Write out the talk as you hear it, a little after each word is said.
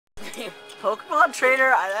Pokemon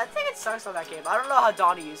Trainer, I think it sucks on that game. I don't know how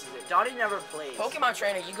Donnie uses it. Donnie never plays. Pokemon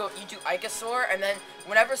Trainer, you do Ichsaur, and then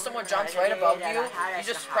whenever someone jumps right above you, you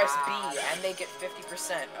just press B, and they get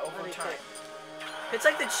 50% over time. It's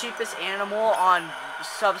like the cheapest animal on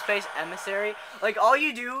Subspace Emissary. Like, all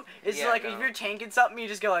you do is, if you're tanking something, you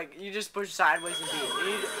just go, you just push sideways and B.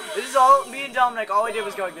 This is all, me and Dominic, all we did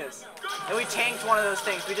was go like this. And we tanked one of those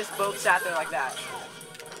things. We just both sat there like that.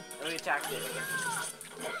 And we attacked it.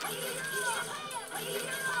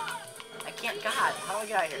 I can't, God, how do I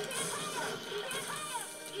get out of here?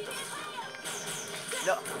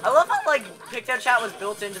 No, I love how, Pickup Chat was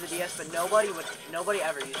built into the DS, but nobody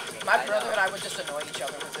ever used it. My brother and I would just annoy each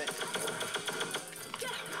other with it.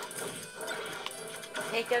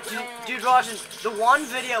 Dude, Rajan, the one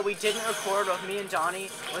video we didn't record of me and Donnie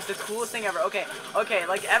was the coolest thing ever. Okay,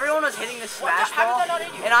 everyone was hitting the smash ball,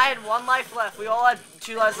 and I had 1 life left. We all had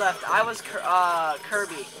 2 lives left. I was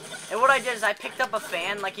Kirby. And what I did is I picked up a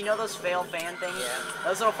fan, you know those fail fan things? Yeah.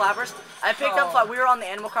 Those little flappers? I picked up, we were on the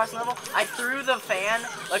Animal Crossing level, I threw the fan,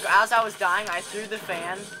 as I was dying, I threw the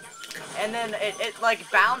fan, and then it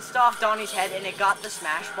bounced off Donnie's head, and it got the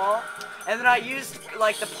smash ball, and then I used,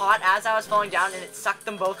 the pot as I was falling down, and it sucked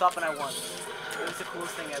them both up, and I won. It was the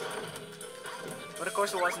coolest thing ever. But of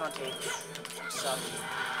course it wasn't on tape. It sucked.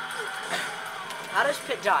 How does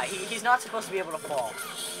Pit die? He's not supposed to be able to fall.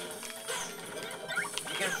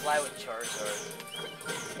 You can fly with Charizard.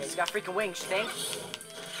 Yeah, he's got freaking wings, you think?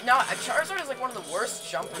 No, Charizard is one of the worst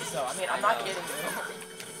jumpers though. I mean, I'm not kidding you.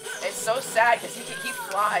 It's so sad because he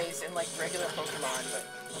flies in regular Pokemon, but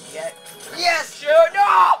yet. Yes, shoot!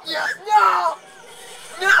 No! Yes! No!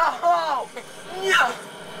 No! No!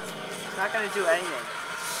 It's not gonna do anything.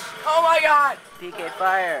 Oh my God! PK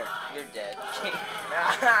Fire. You're dead. Did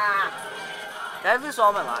I lose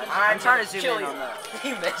all my lives? I'm trying to zoom in on that.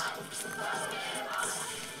 You missed.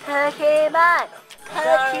 Pokemon!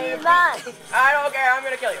 Pokemon! I don't care, I'm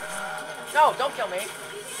gonna kill you. No, don't kill me.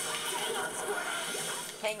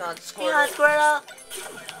 Hang on, Squirtle. Hang on, Squirtle.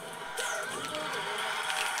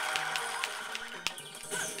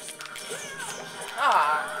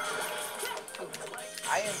 Ah.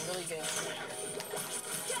 I am really getting screwed.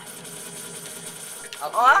 Oh,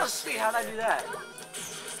 that was sweet. How'd I do that?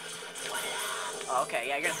 Oh, okay,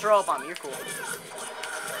 yeah, you're gonna throw up on me. You're cool.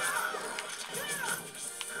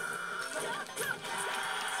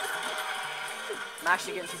 I'm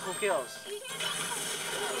actually getting some cool kills.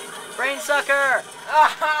 Brain sucker!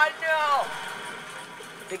 Ah, no!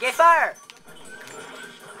 Big gay fire!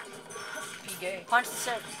 PK. Punch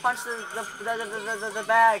the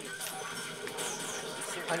bag.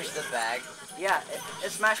 Punch the bag. Yeah, a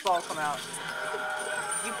smash ball will come out.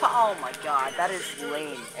 Oh my God, that is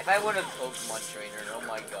lame. If I would have Pokemon Trainer, oh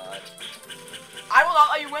my God. I will not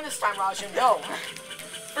let you win this time, Rajan. No.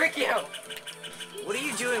 Frick you. What are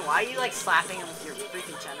you doing? Why are you slapping him with your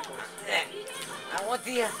freaking tentacles? I want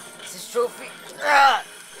the this trophy.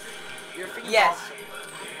 You're freaking yes.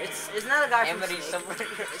 Awesome. Isn't that a guy from Snake?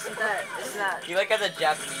 Isn't that? You has a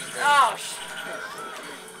Japanese name. Oh sh.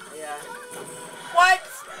 Yeah. What?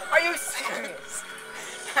 Are you serious?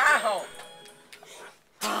 How?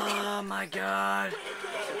 Oh my God.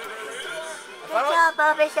 Good job,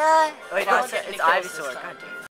 Bobby. Wait, no, it's Ivysaur. God damn.